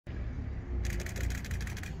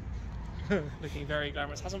Looking very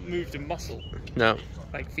glamorous. Hasn't moved a muscle. No.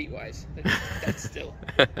 Like feet-wise. Dead still.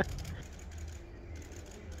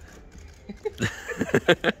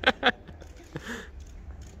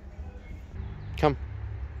 Come.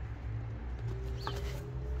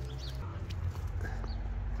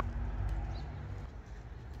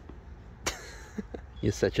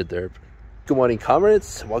 You're such a derp. Good morning,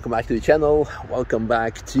 comrades. Welcome back to the channel. Welcome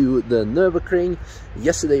back to the Nürburgring.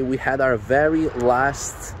 Yesterday we had our very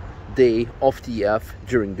last day of TF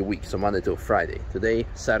during the week, so Monday to Friday. Today,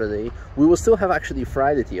 Saturday, we will still have actually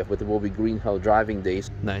Friday TF, but it will be Green Hell driving days.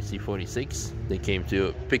 1946, they came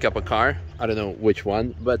to pick up a car. I don't know which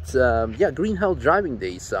one, but yeah, Green Hell driving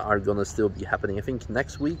days are gonna still be happening, I think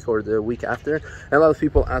next week or the week after. And a lot of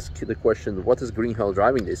people ask the question, what is Green Hell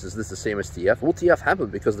driving days? Is this the same as TF? Well, TF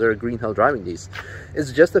happened because there are Green Hell driving days.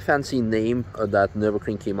 It's just a fancy name that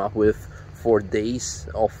Nürburgring came up with for days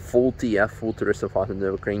of full TF, full tourist of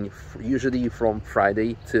Nürburgring, usually from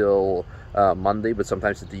Friday till Monday, but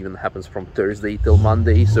sometimes it even happens from Thursday till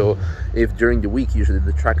Monday. So if during the week, usually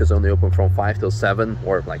the track is only open from 5 till 7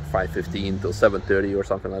 or like 5:15 till 7:30 or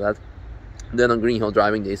something like that, then on Green Hell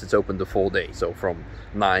driving days it's open the full day, so from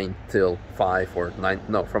 9 till 5 or 9,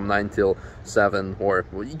 no, from 9 till 7, or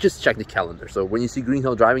well, you just check the calendar. So when you see Green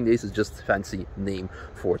Hell driving days, it's just a fancy name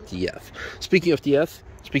for TF. Speaking of TF,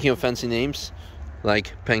 speaking of fancy names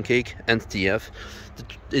like Pancake and TF,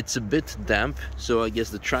 it's a bit damp, so I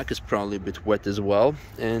guess the track is probably a bit wet as well,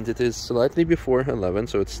 and it is slightly before 11,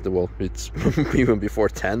 so it's the, well, it's even before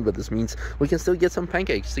 10, but this means we can still get some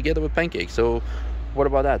pancakes together with Pancake. So what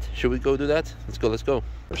about that? Should we go do that? Let's go, let's go.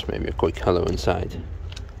 First maybe a quick hello inside.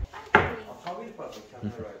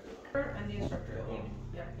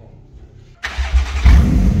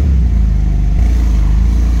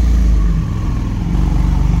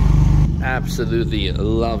 Absolutely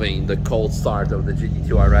loving the cold start of the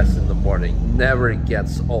GT2 RS in the morning. Never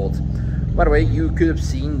gets old. By the way, you could have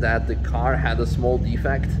seen that the car had a small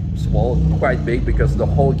defect. Small, quite big, because the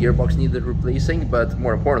whole gearbox needed replacing, but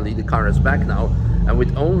more importantly, the car is back now. And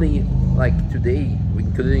with only, like today,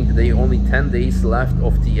 including today, only 10 days left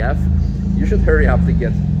of TF, you should hurry up to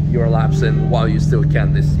get your laps in while you still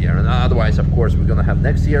can this year. And otherwise, of course, we're gonna have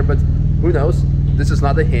next year, but who knows? This is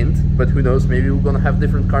not a hint, but who knows, maybe we're gonna have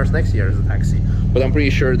different cars next year as a taxi. But I'm pretty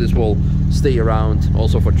sure this will stay around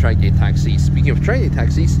also for track day taxis. Speaking of track day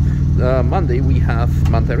taxis, Monday we have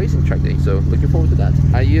Manthey-Racing track day, so looking forward to that.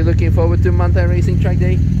 Are you looking forward to Manthey-Racing track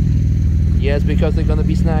day? Yes, because they're gonna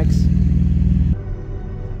be snacks.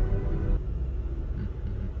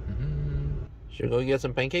 Should we go get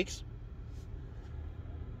some pancakes?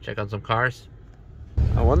 Check out some cars.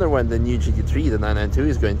 I wonder when the new GT3, the 992,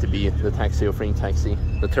 is going to be the taxi offering taxi.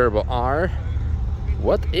 The Turbo R.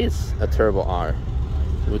 What is a Turbo R?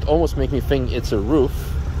 It would almost make me think it's a roof,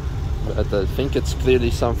 but I think it's clearly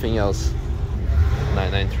something else.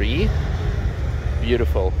 993.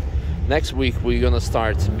 Beautiful. Next week we're gonna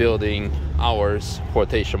start building ours,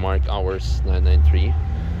 quotation mark, ours 993.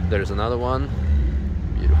 There's another one.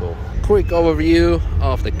 Beautiful. Quick overview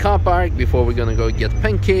of the car park before we're gonna go get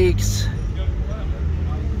pancakes.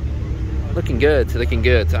 Looking good, looking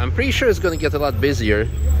good. I'm pretty sure it's gonna get a lot busier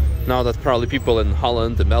now that probably people in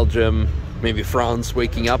Holland and Belgium, maybe France,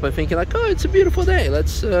 waking up and thinking like, oh, it's a beautiful day,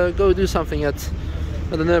 let's go do something at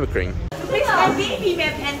the Nürburgring. Du bist kein Baby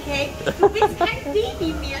mehr, Pancake. Du bist kein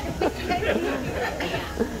Baby mehr. Du bist kein Baby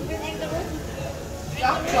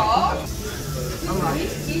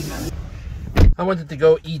mehr. I wanted to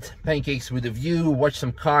go eat pancakes with a view, watch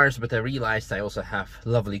some cars, but I realized I also have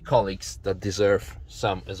lovely colleagues that deserve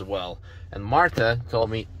some as well. And Martha told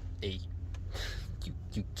me, hey,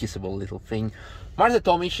 you kissable little thing. Martha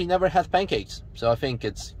told me she never had pancakes, so I think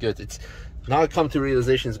it's good. It's now I come to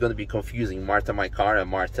realization it's going to be confusing. Martha, my car, and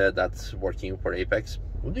Martha that's working for Apex.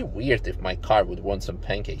 It would be weird if my car would want some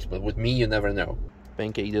pancakes, but with me you never know.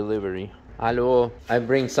 Pancake delivery. Hello, I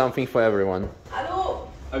bring something for everyone. Hallo.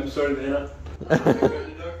 I'm sorry, Lena.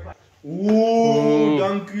 Ooh,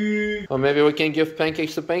 dank u. Or maybe we can give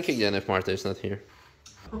pancakes to Pancake then if Martha is not here.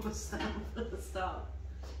 Oh, stop.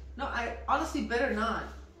 No, I honestly better not.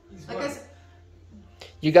 Like I said,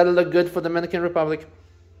 You gotta look good for the Dominican Republic.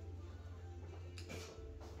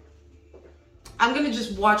 I'm gonna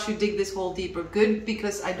just watch you dig this hole deeper. Good,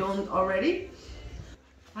 because I don't already.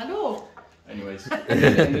 Hello. Anyways,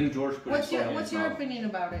 and then George put What's your opinion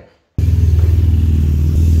about it?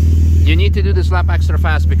 You need to do this lap extra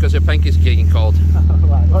fast because your pancake is getting cold.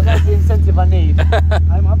 Well, that's the incentive I need.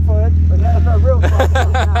 I'm up for it, but that's a real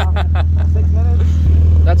problem now. 6 minutes.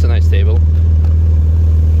 That's a nice table.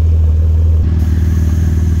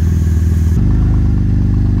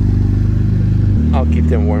 I'll keep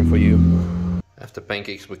them warm for you. After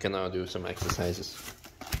pancakes, we can now do some exercises.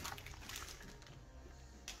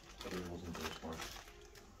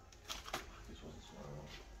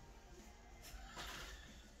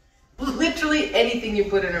 Literally anything you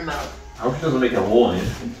put in her mouth. I hope she doesn't make a hole in it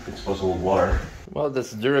if it's supposed to hold water. Well,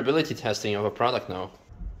 that's durability testing of a product now.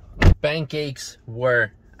 Pancakes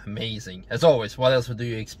were amazing. As always, what else do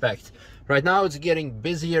you expect? Right now it's getting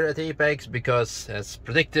busier at Apex because, as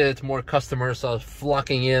predicted, more customers are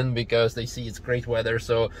flocking in because they see it's great weather.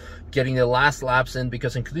 So getting the last laps in,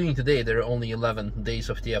 because including today there are only 11 days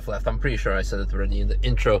of TF left. I'm pretty sure I said it already in the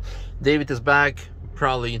intro. David is back.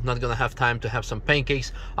 Probably not gonna have time to have some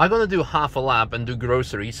pancakes. I'm gonna do half a lap and do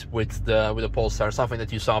groceries with the Polestar, something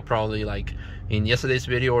that you saw probably like in yesterday's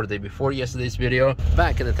video or the day before yesterday's video.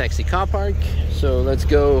 Back in the taxi car park, so let's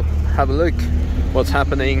go have a look what's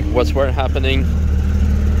happening, what's where happening.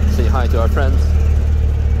 Say hi to our friends.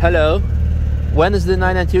 Hello. When is the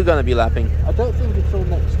 992 gonna be lapping? I don't think it's till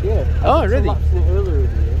next year. Oh, really? It's earlier in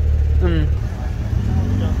the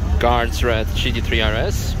year. Guards Red GT3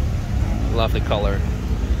 RS. Lovely color.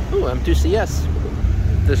 Ooh, M2CS.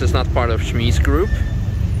 This is not part of Shmi's group.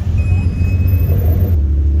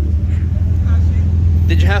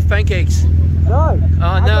 Did you have pancakes? No.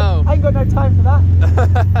 Oh no. I ain't got no time for that.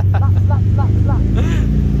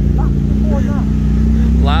 Laps before that.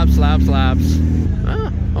 Laps.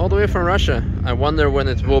 Ah, all the way from Russia. I wonder when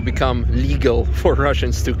it will become legal for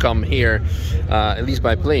Russians to come here, at least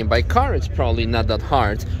by plane. By car, it's probably not that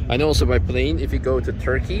hard. I know also by plane, if you go to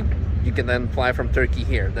Turkey, you can then fly from Turkey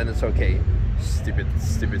here, then it's okay. Stupid.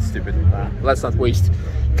 Let's not waste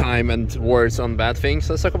time and words on bad things.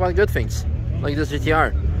 Let's talk about good things, like this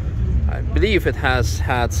GTR. I believe it has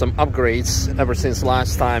had some upgrades ever since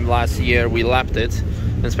last year we lapped it,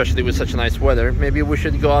 especially with such nice weather. Maybe we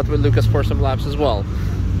should go out with Lucas for some laps as well.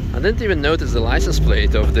 I didn't even notice the license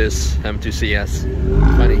plate of this M2CS.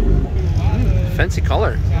 Funny. Fancy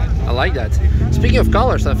color. I like that. Speaking of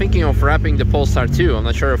colors, I'm thinking of wrapping the Polestar 2. I'm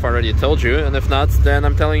not sure if I already told you, and if not, then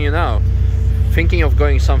I'm telling you now. Thinking of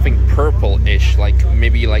going something purple-ish, like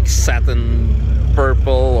maybe like satin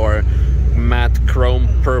purple or matte chrome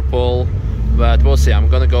purple, but we'll see. I'm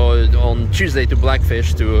gonna go on Tuesday to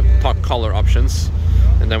Blackfish to talk color options,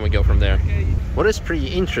 and then we go from there. What is pretty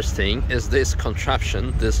interesting is this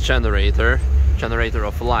contraption, this generator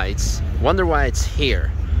of lights. Wonder why it's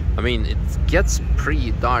here. I mean, it gets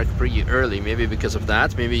pretty dark pretty early, maybe because of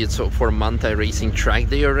that. Maybe it's for Manthey-Racing track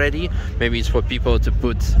day already. Maybe it's for people to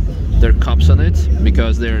put their cups on it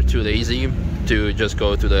because they're too lazy to just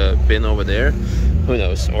go to the bin over there. Who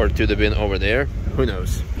knows? Or to the bin over there. Who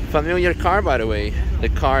knows? Familiar car, by the way. The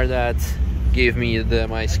car that gave me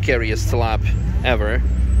my scariest lap ever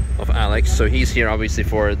of Alex. So he's here obviously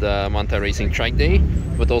for the Manthey-Racing track day,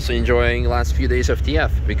 but also enjoying last few days of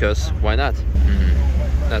TF, because why not?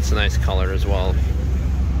 That's a nice color as well.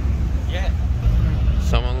 Yeah.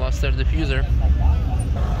 Someone lost their diffuser.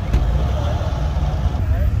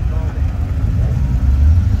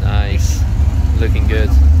 Nice. Looking good.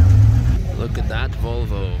 Look at that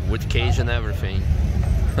Volvo with cage and everything.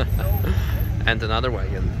 And another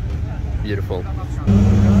wagon. Beautiful.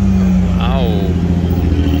 Ow.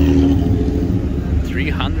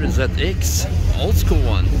 300ZX. Old school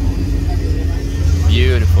one.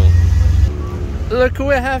 Beautiful. Look who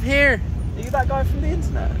we have here. Are you that guy from the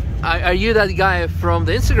internet? Are you that guy from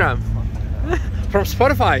the Instagram? From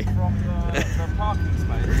Spotify? From the parking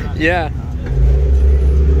space? Yeah.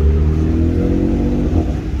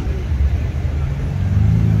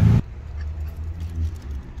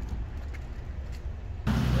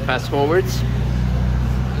 Fast forwards.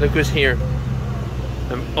 Look who's here.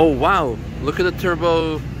 Oh wow, look at the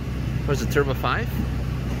turbo. What's it, turbo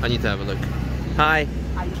 5? I need to have a look. Hi.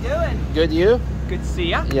 How you doing? Good, you? Good to see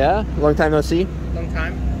ya. Yeah, long time no see. Long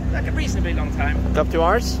time. Like a reasonably long time. Up to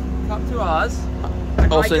ours? Up to ours.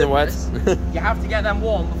 Also in the wet. You have to get them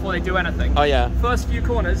warm before they do anything. Oh yeah. First few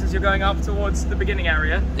corners as you're going up towards the beginning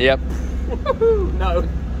area. Yep. No.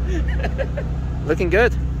 Looking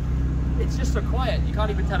good. It's just so quiet, you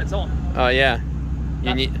can't even tell it's on. Oh yeah. You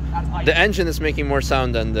That's need ice. the engine is making more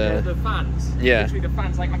sound than The fans. Yeah. Literally the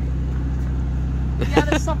fans like yeah,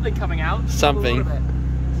 there's something coming out. Something. A lot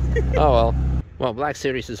of it. Oh well. Well, Black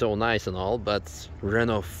Series is all nice and all, but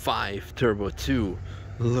Renault 5 Turbo 2,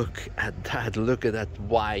 look at that, look at that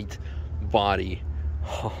wide body.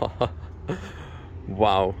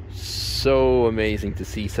 Wow, so amazing to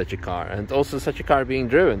see such a car, and also such a car being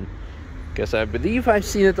driven, because I believe I've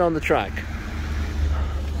seen it on the track.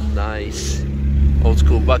 Nice, old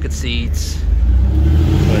school bucket seats.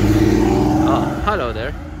 But, oh, hello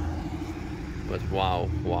there. But wow,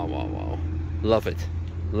 wow, wow, wow. Love it.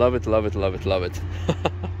 Love it, love it, love it, love it.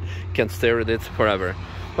 Can't stare at it forever.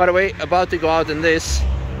 By the way, about to go out in this,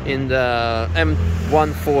 in the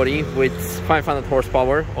M140 with 500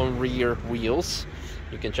 horsepower on rear wheels.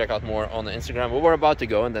 You can check out more on the Instagram. We were about to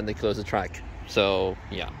go and then they closed the track. So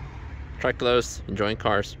yeah, track closed, enjoying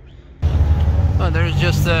cars. Oh, there's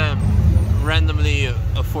just randomly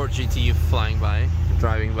a Ford GT flying by,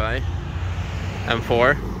 driving by.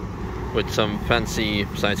 M4 with some fancy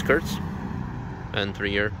side skirts and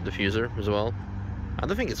rear diffuser as well. I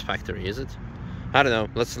don't think it's factory, is it? I don't know.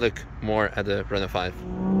 Let's look more at the Renault 5.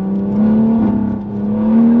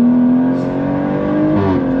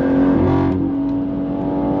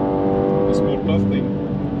 A small puff thing.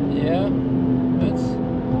 Yeah,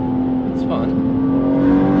 it's fun.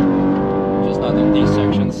 Just not in these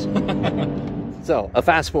sections. So, a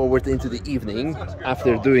fast forward into the evening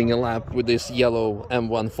after doing a lap with this yellow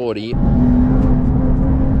M140.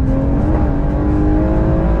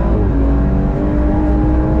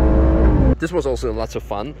 This was also lots of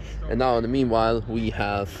fun, and now in the meanwhile we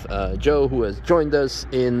have Joe, who has joined us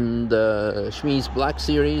in the Schmies Black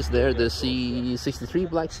Series, there, the C63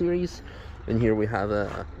 Black Series, and here we have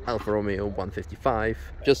a Alfa Romeo 155.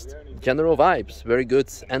 Just general vibes, very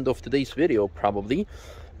good end of today's video probably,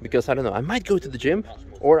 because I don't know, I might go to the gym,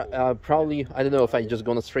 or probably, I don't know if I just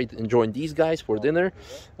gonna straight and join these guys for dinner,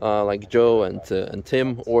 like Joe and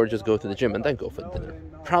Tim, or just go to the gym and then go for dinner.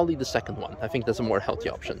 Probably the second one. I think that's a more healthy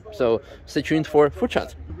option. So stay tuned for food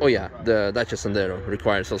chat. Oh yeah, the Dacia Sandero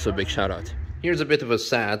requires also a big shout out. Here's a bit of a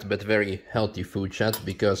sad but very healthy food chat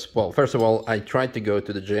because, well, first of all, I tried to go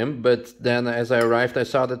to the gym, but then as I arrived I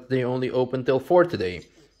saw that they only open till 4 today.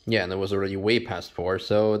 Yeah, and it was already way past 4,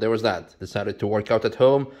 so there was that. Decided to work out at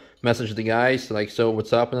home, message the guys, like, so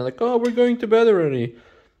what's up? And they're like, oh, we're going to bed already.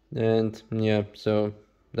 And yeah, so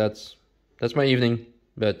that's my evening,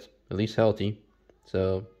 but at least healthy.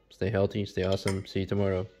 So stay healthy, stay awesome. See you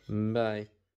tomorrow. Bye.